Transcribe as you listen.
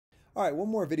All right, one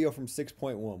more video from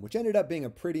 6.1, which ended up being a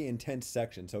pretty intense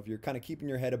section. So if you're kind of keeping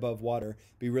your head above water,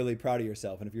 be really proud of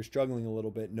yourself. And if you're struggling a little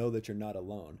bit, know that you're not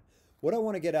alone. What I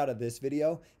want to get out of this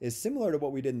video is similar to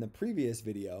what we did in the previous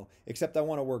video, except I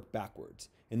want to work backwards.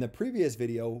 In the previous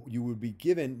video, you would be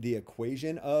given the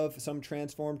equation of some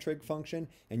transform trig function,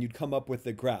 and you'd come up with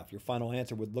the graph. Your final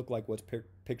answer would look like what's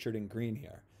pictured in green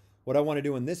here. What I want to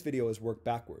do in this video is work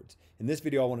backwards. In this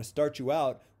video, I want to start you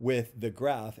out with the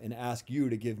graph and ask you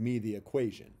to give me the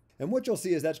equation. And what you'll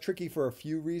see is that's tricky for a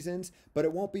few reasons, but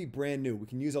it won't be brand new. We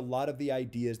can use a lot of the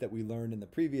ideas that we learned in the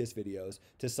previous videos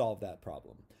to solve that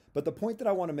problem. But the point that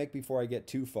I want to make before I get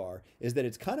too far is that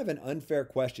it's kind of an unfair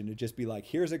question to just be like,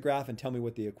 here's a graph and tell me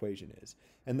what the equation is.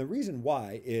 And the reason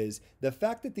why is the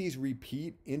fact that these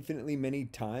repeat infinitely many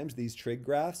times, these trig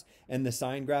graphs, and the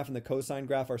sine graph and the cosine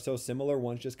graph are so similar,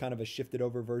 one's just kind of a shifted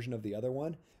over version of the other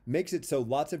one, makes it so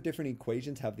lots of different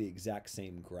equations have the exact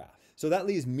same graph. So that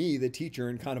leaves me, the teacher,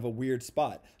 in kind of a weird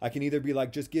spot. I can either be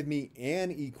like, just give me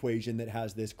an equation that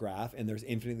has this graph and there's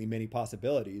infinitely many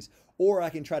possibilities, or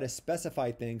I can try to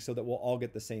specify things so that we'll all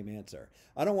get the same answer.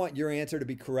 I don't want your answer to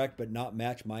be correct but not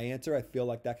match my answer. I feel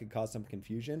like that could cause some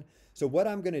confusion. So what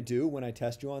I'm going to do when I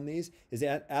test you on these is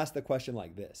ask the question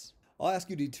like this. I'll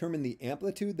ask you to determine the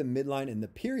amplitude, the midline, and the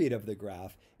period of the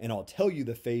graph, and I'll tell you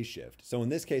the phase shift. So in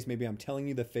this case, maybe I'm telling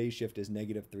you the phase shift is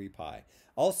 -3 pi.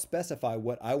 I'll specify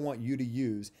what I want you to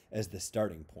use as the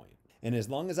starting point. And as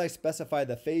long as I specify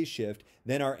the phase shift,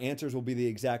 then our answers will be the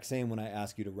exact same when I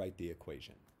ask you to write the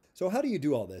equation. So how do you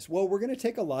do all this? Well, we're going to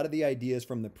take a lot of the ideas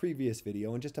from the previous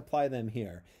video and just apply them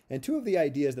here. And two of the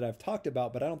ideas that I've talked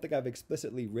about, but I don't think I've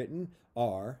explicitly written,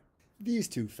 are these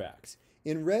two facts.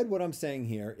 In red, what I'm saying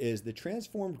here is the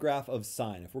transformed graph of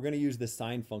sine. If we're going to use the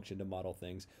sine function to model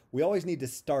things, we always need to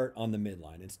start on the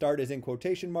midline. And start is in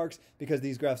quotation marks because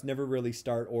these graphs never really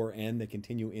start or end. They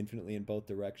continue infinitely in both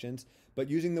directions.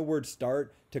 But using the word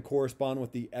start to correspond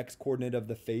with the x coordinate of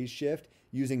the phase shift,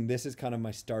 using this as kind of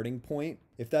my starting point.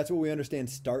 If that's what we understand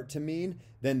start to mean,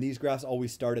 then these graphs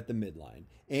always start at the midline.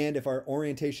 And if our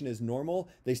orientation is normal,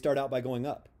 they start out by going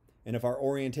up. And if our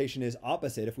orientation is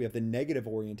opposite, if we have the negative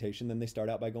orientation, then they start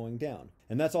out by going down.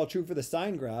 And that's all true for the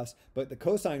sine graphs, but the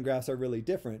cosine graphs are really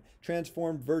different.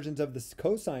 Transformed versions of the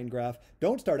cosine graph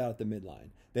don't start out at the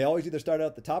midline. They always either start out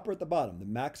at the top or at the bottom, the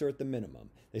max or at the minimum.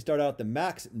 They start out at the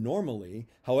max normally.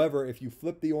 However, if you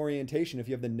flip the orientation, if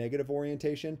you have the negative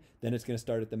orientation, then it's going to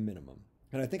start at the minimum.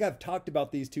 And I think I've talked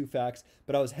about these two facts,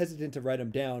 but I was hesitant to write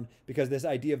them down because this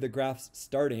idea of the graphs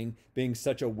starting being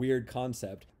such a weird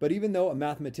concept. But even though a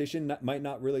mathematician might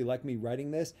not really like me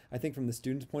writing this, I think from the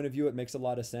student's point of view, it makes a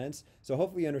lot of sense. So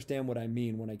hopefully you understand what I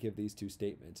mean when I give these two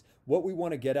statements. What we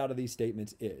want to get out of these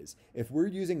statements is, if we're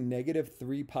using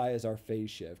 -3 pi as our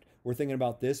phase shift, we're thinking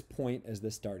about this point as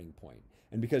the starting point.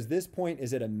 And because this point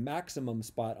is at a maximum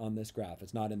spot on this graph,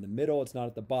 it's not in the middle, it's not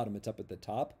at the bottom, it's up at the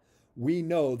top, we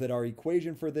know that our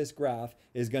equation for this graph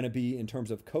is going to be in terms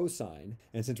of cosine.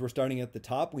 And since we're starting at the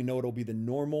top, we know it'll be the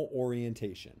normal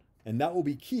orientation. And that will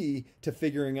be key to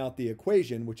figuring out the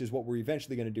equation, which is what we're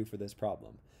eventually going to do for this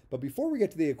problem. But before we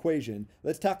get to the equation,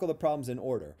 let's tackle the problems in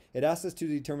order. It asks us to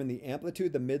determine the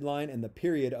amplitude, the midline, and the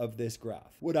period of this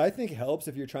graph. What I think helps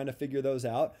if you're trying to figure those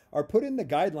out are put in the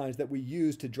guidelines that we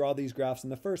use to draw these graphs in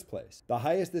the first place. The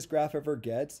highest this graph ever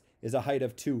gets is a height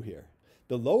of 2 here.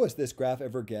 The lowest this graph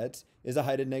ever gets is a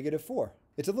height of -4.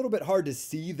 It's a little bit hard to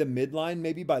see the midline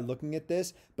maybe by looking at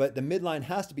this, but the midline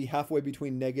has to be halfway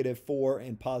between -4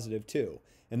 and +2.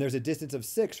 And there's a distance of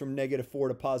 6 from -4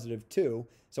 to +2,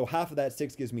 so half of that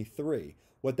 6 gives me 3.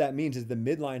 What that means is the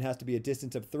midline has to be a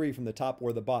distance of 3 from the top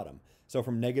or the bottom. So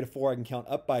from -4, I can count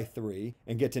up by 3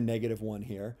 and get to -1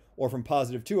 here. Or from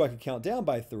 +2, I can count down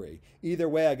by 3. Either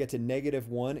way, I get to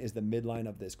 -1 is the midline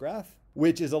of this graph,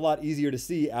 which is a lot easier to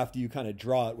see after you kind of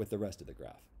draw it with the rest of the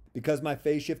graph. Because my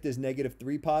phase shift is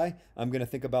 -3 pi, I'm going to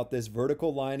think about this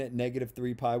vertical line at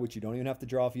 -3 pi, which you don't even have to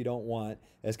draw if you don't want,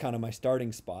 as kind of my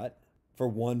starting spot for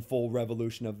one full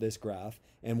revolution of this graph.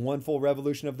 And one full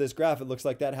revolution of this graph, it looks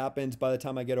like that happens by the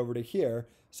time I get over to here.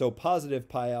 So positive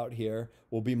pi out here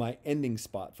will be my ending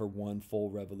spot for one full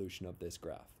revolution of this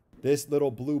graph. This little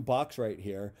blue box right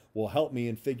here will help me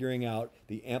in figuring out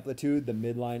the amplitude, the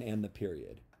midline, and the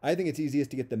period. I think it's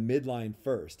easiest to get the midline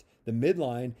first. The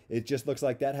midline, it just looks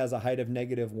like that has a height of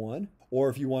 -1. Or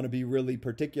if you want to be really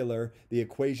particular, the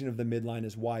equation of the midline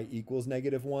is y equals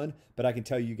 -1. But I can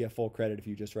tell you get full credit if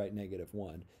you just write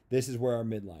 -1. This is where our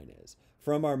midline is.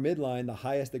 From our midline, the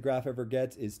highest the graph ever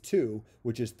gets is 2,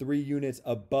 which is 3 units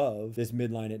above this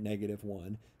midline at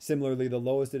 -1. Similarly, the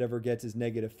lowest it ever gets is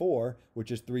 -4,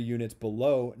 which is 3 units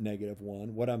below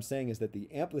 -1. What I'm saying is that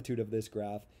the amplitude of this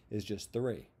graph is just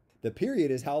 3. The period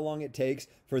is how long it takes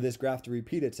for this graph to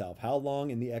repeat itself. How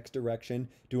long in the x direction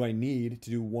do I need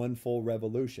to do one full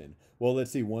revolution? Well,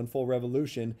 let's see, one full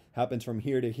revolution happens from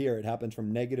here to here. It happens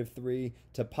from -3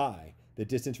 to pi. The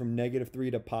distance from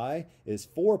 -3 to pi is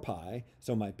 4 pi,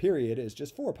 so my period is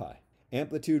just 4 pi.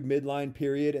 Amplitude, midline,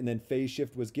 period, and then phase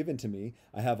shift was given to me.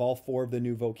 I have all 4 of the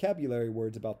new vocabulary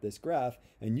words about this graph,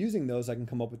 and using those I can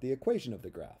come up with the equation of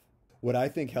the graph. What I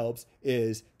think helps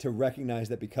is to recognize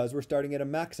that because we're starting at a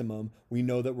maximum, we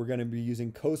know that we're going to be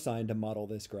using cosine to model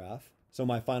this graph. So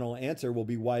my final answer will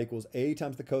be y equals a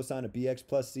times the cosine of bx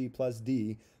plus c plus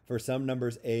d for some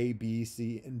numbers a, b,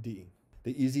 c, and d.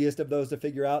 The easiest of those to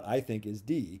figure out, I think, is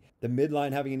d. The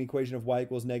midline having an equation of y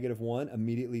equals -1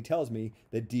 immediately tells me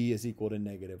that d is equal to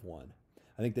 -1.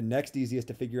 I think the next easiest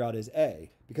to figure out is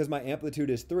a. Because my amplitude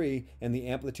is 3 and the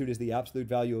amplitude is the absolute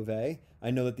value of a,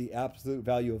 I know that the absolute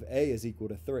value of a is equal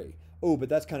to 3. Oh, but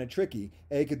that's kind of tricky.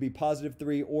 A could be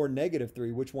 +3 or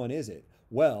 -3. Which one is it?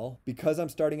 Well, because I'm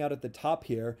starting out at the top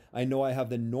here, I know I have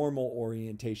the normal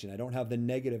orientation. I don't have the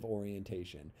negative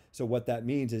orientation. So what that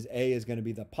means is a is going to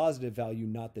be the positive value,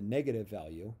 not the negative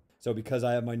value. So because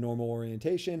I have my normal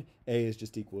orientation, a is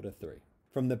just equal to 3.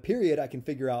 From the period, I can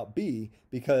figure out b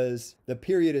because the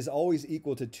period is always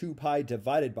equal to 2 pi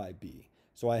divided by b.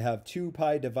 So I have 2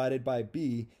 pi divided by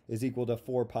b is equal to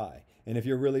 4 pi. And if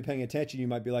you're really paying attention, you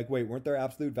might be like, wait, weren't there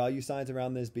absolute value signs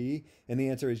around this b? And the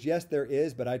answer is yes, there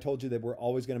is, but I told you that we're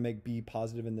always going to make b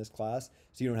positive in this class,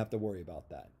 so you don't have to worry about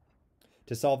that.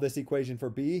 To solve this equation for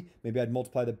b, maybe I'd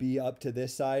multiply the b up to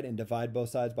this side and divide both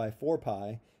sides by 4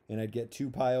 pi, and I'd get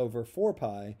 2 pi over 4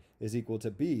 pi is equal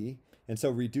to b. And so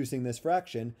reducing this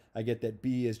fraction, I get that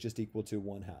b is just equal to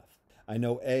 1/2. I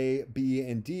know a, b,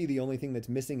 and d. The only thing that's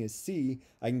missing is c.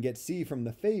 I can get c from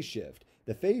the phase shift.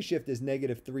 The phase shift is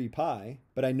 -3 pi,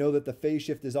 but I know that the phase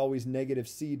shift is always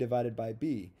 -c divided by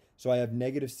b. So I have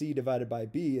 -c divided by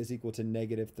b is equal to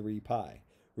 -3 pi.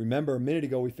 Remember, a minute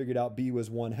ago we figured out b was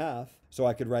 1/2, so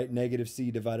I could write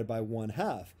 -c divided by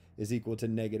 1/2 is equal to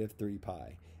 -3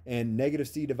 pi. And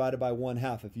 -c divided by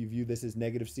 1/2, if you view this as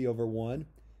 -c over 1,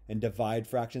 and divide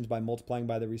fractions by multiplying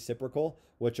by the reciprocal,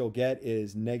 what you'll get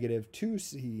is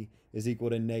 -2c is equal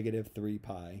to -3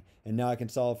 pi. And now I can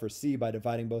solve for c by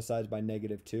dividing both sides by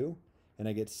 -2, and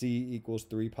I get c equals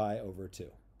 3 pi over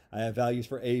 2. I have values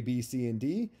for a, b, c, and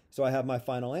d, so I have my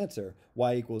final answer.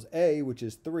 Y equals a, which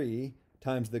is 3,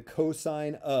 times the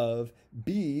cosine of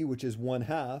b, which is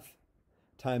 1/2,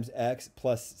 times x,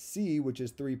 plus c, which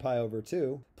is 3 pi over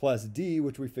 2, plus d,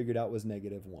 which we figured out was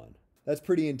 -1. That's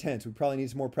pretty intense. We probably need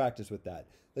some more practice with that.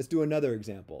 Let's do another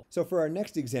example. So for our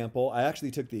next example, I actually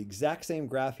took the exact same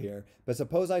graph here, but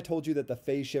suppose I told you that the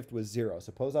phase shift was 0.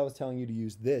 Suppose I was telling you to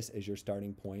use this as your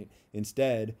starting point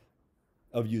instead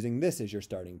of using this as your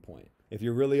starting point. If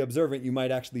you're really observant, you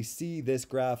might actually see this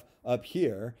graph up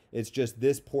here. It's just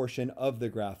this portion of the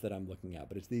graph that I'm looking at,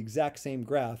 but it's the exact same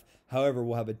graph. However,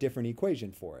 we'll have a different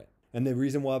equation for it. And the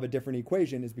reason we'll have a different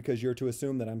equation is because you're to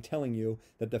assume that I'm telling you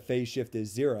that the phase shift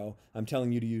is 0. I'm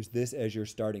telling you to use this as your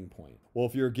starting point. Well,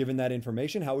 if you're given that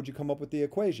information, how would you come up with the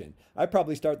equation? I'd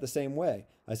probably start the same way.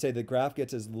 I say the graph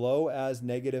gets as low as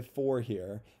 -4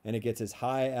 here, and it gets as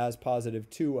high as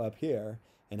 +2 up here.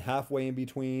 And halfway in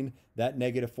between that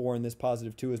 -4 and this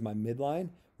 +2 is my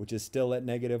midline, which is still at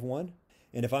 -1.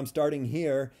 And if I'm starting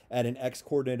here at an x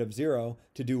coordinate of 0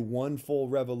 to do one full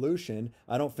revolution,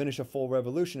 I don't finish a full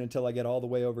revolution until I get all the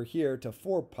way over here to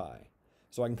 4 pi.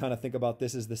 So I can kind of think about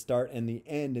this as the start and the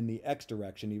end in the x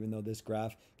direction, even though this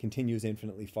graph continues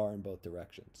infinitely far in both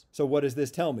directions. So what does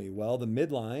this tell me? Well, the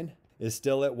midline is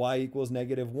still at y equals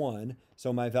 -1,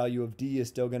 so my value of d is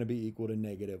still going to be equal to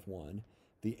 -1.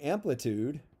 The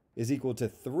amplitude is equal to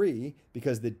 3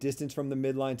 because the distance from the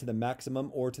midline to the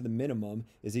maximum or to the minimum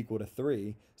is equal to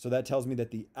 3. So that tells me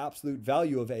that the absolute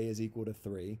value of a is equal to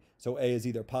 3. So a is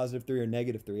either +3 or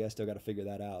 -3. I still got to figure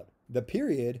that out. The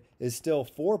period is still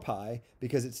 4 pi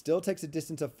because it still takes a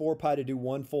distance of 4 pi to do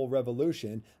one full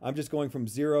revolution. I'm just going from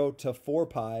 0 to 4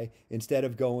 pi instead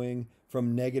of going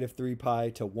from -3 pi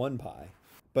to 1 pi.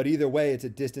 But either way, it's a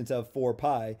distance of 4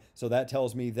 pi, so that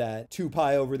tells me that 2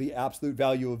 pi over the absolute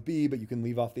value of b, but you can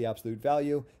leave off the absolute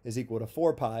value, is equal to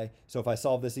 4 pi. So if I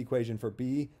solve this equation for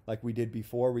b, like we did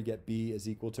before, we get b is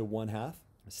equal to 1/2.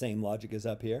 Same logic is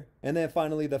up here. And then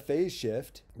finally, the phase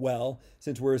shift. Well,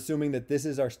 since we're assuming that this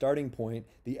is our starting point,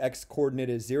 the x coordinate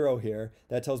is 0 here,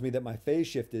 that tells me that my phase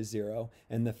shift is 0,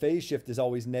 and the phase shift is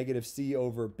always -c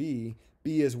over b.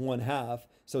 B is 1/2,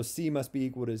 so c must be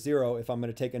equal to 0 if I'm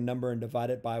going to take a number and divide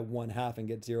it by 1/2 and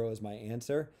get 0 as my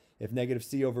answer. If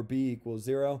 -c over b equals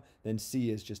 0, then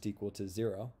c is just equal to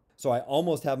 0. So I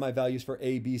almost have my values for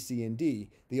A, B, C, and D.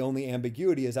 The only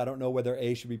ambiguity is I don't know whether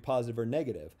A should be positive or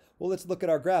negative. Well, let's look at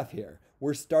our graph here.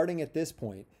 We're starting at this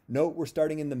point. Note we're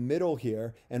starting in the middle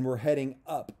here, and we're heading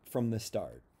up from the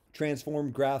start.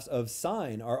 Transformed graphs of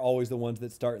sine are always the ones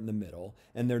that start in the middle,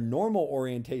 and their normal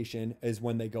orientation is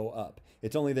when they go up.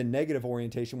 It's only the negative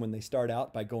orientation when they start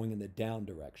out by going in the down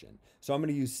direction. So I'm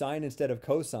going to use sine instead of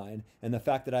cosine, and the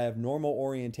fact that I have normal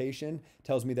orientation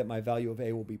tells me that my value of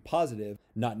A will be positive,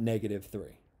 not negative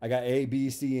 3. I got A, B,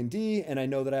 C, and D, and I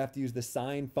know that I have to use the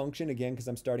sine function again because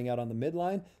I'm starting out on the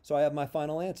midline, so I have my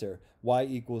final answer. Y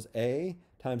equals A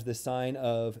times the sine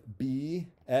of B,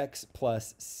 X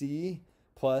plus C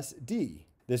plus D.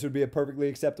 This would be a perfectly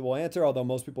acceptable answer, although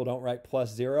most people don't write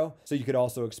plus 0, so you could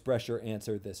also express your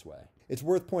answer this way. It's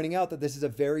worth pointing out that this is a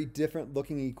very different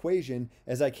looking equation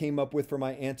as I came up with for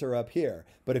my answer up here.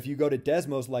 But if you go to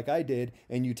Desmos like I did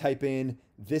and you type in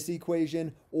this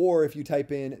equation, or if you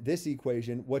type in this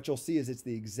equation, what you'll see is it's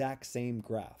the exact same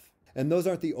graph. And those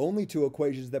aren't the only two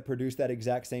equations that produce that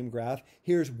exact same graph.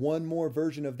 Here's one more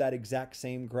version of that exact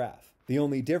same graph. The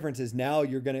only difference is now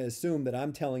you're going to assume that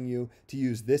I'm telling you to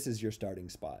use this as your starting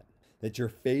spot, that your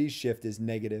phase shift is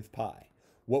negative pi.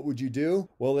 What would you do?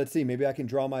 Well, let's see. Maybe I can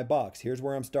draw my box. Here's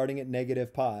where I'm starting at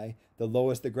negative pi. The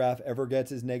lowest the graph ever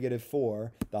gets is negative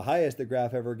 4. The highest the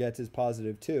graph ever gets is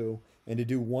positive 2. And to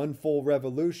do one full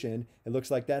revolution, it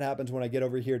looks like that happens when I get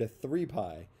over here to 3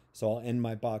 pi. So I'll end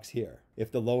my box here.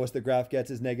 If the lowest the graph gets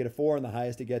is negative 4 and the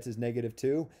highest it gets is negative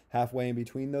 2, halfway in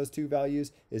between those two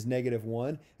values is negative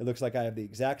 1. It looks like I have the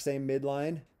exact same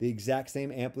midline, the exact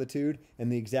same amplitude,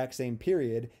 and the exact same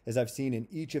period as I've seen in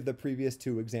each of the previous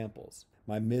two examples.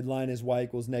 My midline is y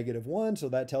equals negative 1, so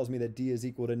that tells me that d is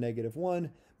equal to negative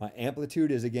 1. My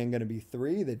amplitude is again going to be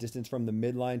 3, the distance from the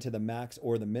midline to the max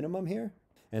or the minimum here.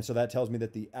 And so that tells me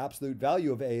that the absolute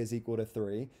value of A is equal to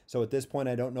 3. So at this point,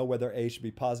 I don't know whether A should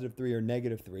be positive 3 or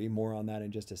negative 3. More on that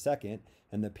in just a second.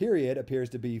 And the period appears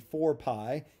to be 4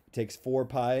 pi. It takes 4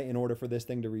 pi in order for this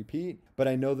thing to repeat. But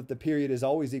I know that the period is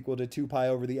always equal to 2 pi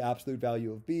over the absolute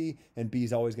value of B. And B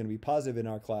is always going to be positive in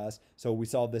our class. So we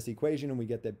solve this equation and we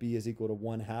get that B is equal to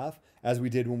 1/2, as we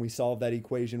did when we solved that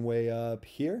equation way up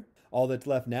here. All that's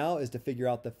left now is to figure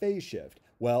out the phase shift.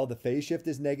 Well, the phase shift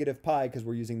is negative pi because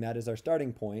we're using that as our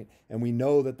starting point, and we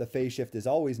know that the phase shift is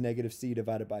always negative c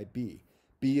divided by b.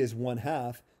 B is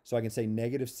 1/2, so I can say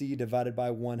negative c divided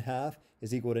by 1/2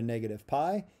 is equal to negative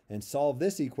pi, and solve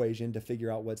this equation to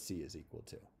figure out what c is equal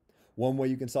to. One way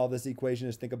you can solve this equation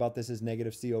is think about this as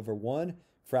negative c over 1,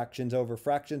 fractions over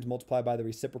fractions, multiply by the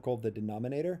reciprocal of the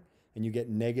denominator, and you get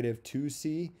negative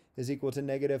 2c is equal to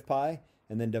negative pi,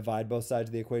 and then divide both sides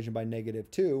of the equation by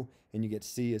negative 2, and you get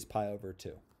c is pi over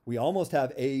 2. We almost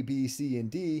have A, B, C, and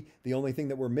D. The only thing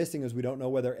that we're missing is we don't know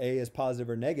whether A is positive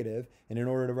or negative, and in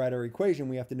order to write our equation,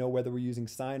 we have to know whether we're using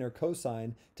sine or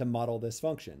cosine to model this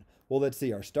function. Well, let's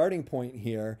see, our starting point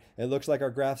here, it looks like our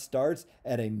graph starts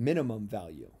at a minimum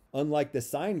value. Unlike the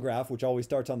sine graph, which always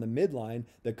starts on the midline,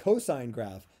 the cosine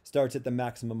graph starts at the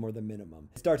maximum or the minimum.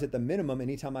 It starts at the minimum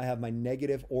anytime I have my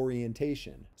negative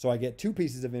orientation. So I get two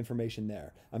pieces of information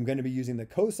there. I'm going to be using the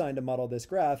cosine to model this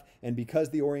graph, and because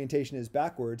the orientation is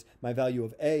backwards, my value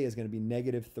of A is going to be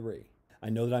negative 3. I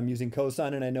know that I'm using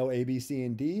cosine and I know A, B, C,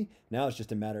 and D. Now it's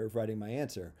just a matter of writing my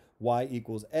answer. Y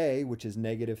equals A, which is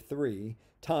negative 3,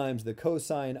 times the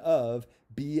cosine of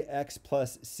bx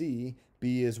plus c.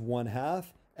 B is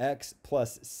 1/2. X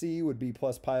plus c would be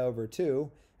plus pi over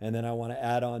 2. And then I want to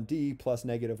add on d plus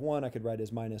negative 1. I could write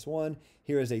as minus 1.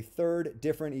 Here is a third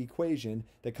different equation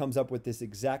that comes up with this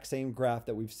exact same graph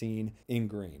that we've seen in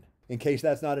green. In case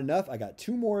that's not enough, I got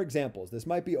two more examples. This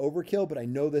might be overkill, but I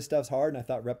know this stuff's hard and I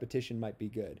thought repetition might be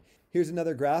good. Here's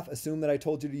another graph. Assume that I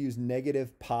told you to use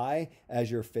negative pi as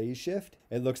your phase shift.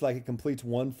 It looks like it completes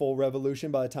one full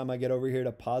revolution by the time I get over here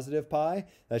to positive pi.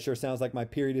 That sure sounds like my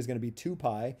period is going to be 2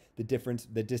 pi, the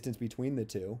distance between the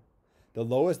two. The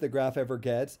lowest the graph ever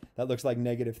gets, that looks like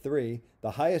negative 3.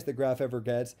 The highest the graph ever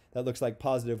gets, that looks like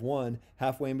positive 1.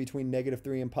 Halfway in between negative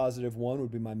 3 and positive 1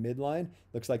 would be my midline.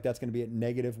 Looks like that's going to be at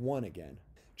negative 1 again.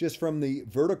 Just from the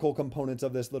vertical components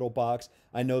of this little box,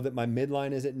 I know that my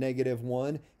midline is at negative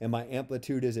 1 and my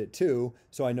amplitude is at 2.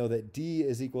 So I know that D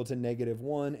is equal to negative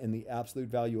 1 and the absolute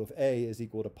value of A is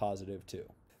equal to positive 2.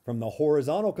 From the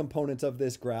horizontal components of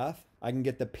this graph, I can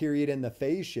get the period and the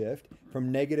phase shift.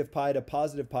 From negative pi to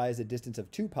positive pi is a distance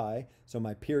of 2 pi, so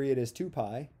my period is 2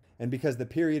 pi. And because the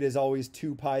period is always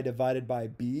 2 pi divided by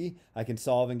b, I can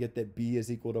solve and get that b is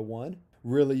equal to 1.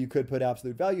 Really, you could put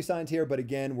absolute value signs here, but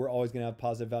again, we're always going to have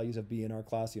positive values of b in our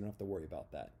class, so you don't have to worry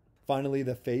about that. Finally,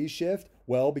 the phase shift.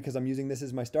 Well, because I'm using this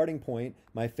as my starting point,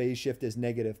 my phase shift is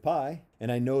negative pi.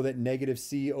 And I know that negative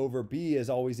c over b is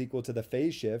always equal to the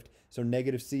phase shift. So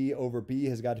negative c over b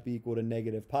has got to be equal to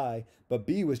negative pi. But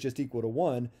b was just equal to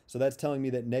 1. So that's telling me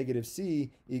that negative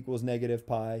c equals negative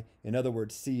pi. In other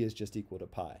words, c is just equal to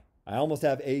pi. I almost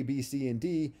have A, B, C, and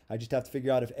D. I just have to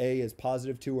figure out if A is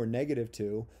positive 2 or negative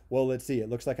 2. Well, let's see. It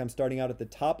looks like I'm starting out at the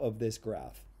top of this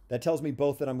graph. That tells me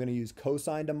both that I'm going to use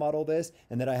cosine to model this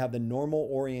and that I have the normal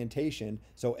orientation,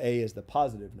 so A is the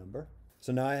positive number.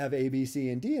 So now I have A, B, C,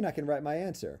 and D, and I can write my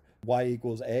answer. Y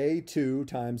equals A, 2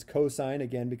 times cosine,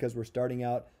 again, because we're starting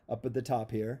out up at the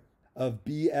top here, of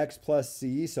bx plus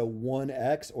c, so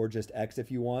 1x, or just x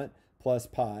if you want, plus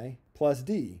pi, plus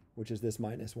d, which is this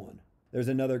minus 1. There's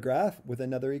another graph with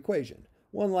another equation.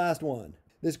 One last one.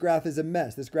 This graph is a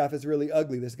mess. This graph is really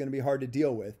ugly. This is going to be hard to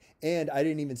deal with. And I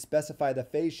didn't even specify the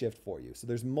phase shift for you. So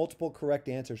there's multiple correct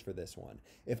answers for this one.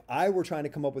 If I were trying to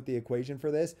come up with the equation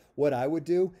for this, what I would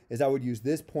do is I would use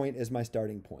this point as my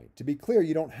starting point. To be clear,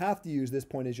 you don't have to use this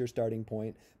point as your starting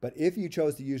point. But if you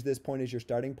chose to use this point as your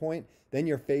starting point, then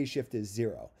your phase shift is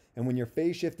 0. And when your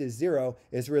phase shift is 0,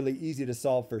 it's really easy to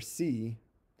solve for c,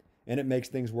 and it makes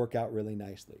things work out really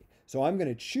nicely. So I'm going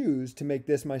to choose to make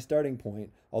this my starting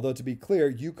point, although to be clear,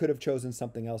 you could have chosen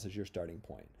something else as your starting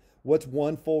point. What's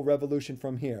one full revolution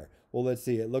from here? Well, let's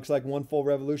see. It looks like one full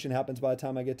revolution happens by the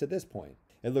time I get to this point.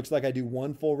 It looks like I do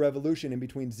one full revolution in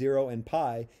between 0 and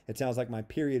pi. It sounds like my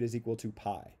period is equal to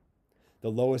pi. The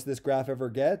lowest this graph ever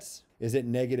gets is at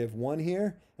negative 1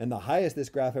 here, and the highest this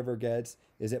graph ever gets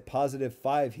is at positive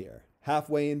 5 here.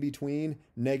 Halfway in between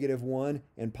negative 1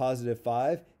 and positive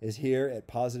 5 is here at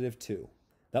positive 2.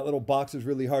 That little box was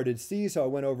really hard to see, so I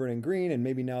went over it in green, and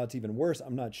maybe now it's even worse.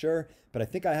 I'm not sure, but I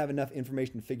think I have enough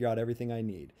information to figure out everything I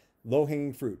need.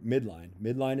 Low-hanging fruit, midline.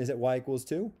 Midline is at y equals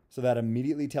 2, so that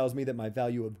immediately tells me that my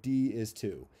value of d is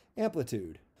 2.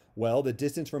 Amplitude. Well, the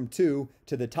distance from 2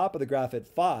 to the top of the graph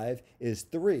at 5 is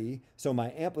 3, so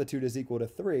my amplitude is equal to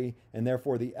 3, and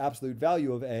therefore the absolute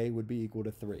value of A would be equal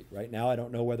to 3. Right now, I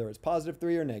don't know whether it's positive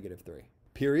 3 or negative 3.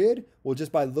 Period? Well,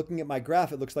 just by looking at my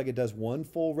graph, it looks like it does one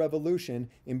full revolution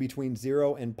in between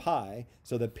 0 and pi,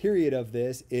 so the period of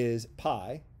this is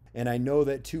pi. And I know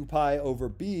that 2 pi over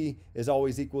b is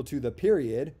always equal to the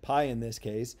period, pi in this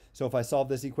case, so if I solve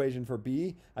this equation for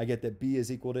b, I get that b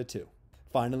is equal to 2.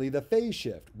 Finally, the phase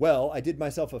shift. Well, I did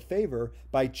myself a favor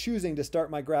by choosing to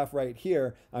start my graph right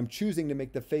here. I'm choosing to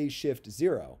make the phase shift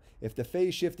 0. If the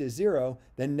phase shift is 0,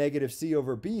 then negative c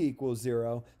over b equals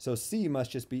 0, so c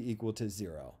must just be equal to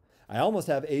 0. I almost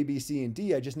have A, B, C, and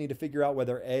D. I just need to figure out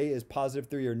whether A is positive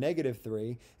 3 or negative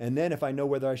 3. And then if I know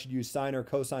whether I should use sine or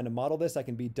cosine to model this, I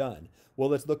can be done. Well,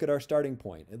 let's look at our starting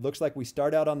point. It looks like we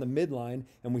start out on the midline,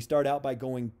 and we start out by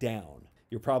going down.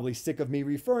 You're probably sick of me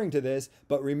referring to this,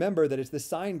 but remember that it's the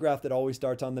sine graph that always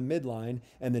starts on the midline,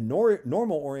 and the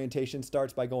normal orientation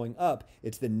starts by going up.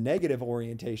 It's the negative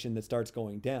orientation that starts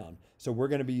going down. So we're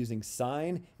going to be using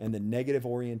sine and the negative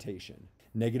orientation.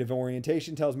 Negative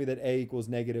orientation tells me that A equals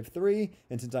negative 3,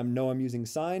 and since I know I'm using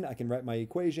sine, I can write my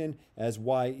equation as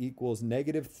y equals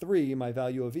negative 3, my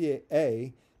value of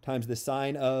A, times the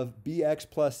sine of bx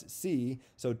plus c,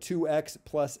 so 2x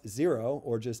plus 0,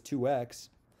 or just 2x,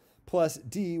 plus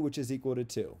d, which is equal to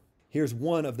 2. Here's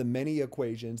one of the many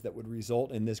equations that would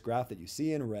result in this graph that you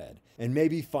see in red. And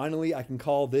maybe finally I can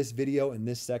call this video and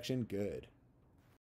this section good.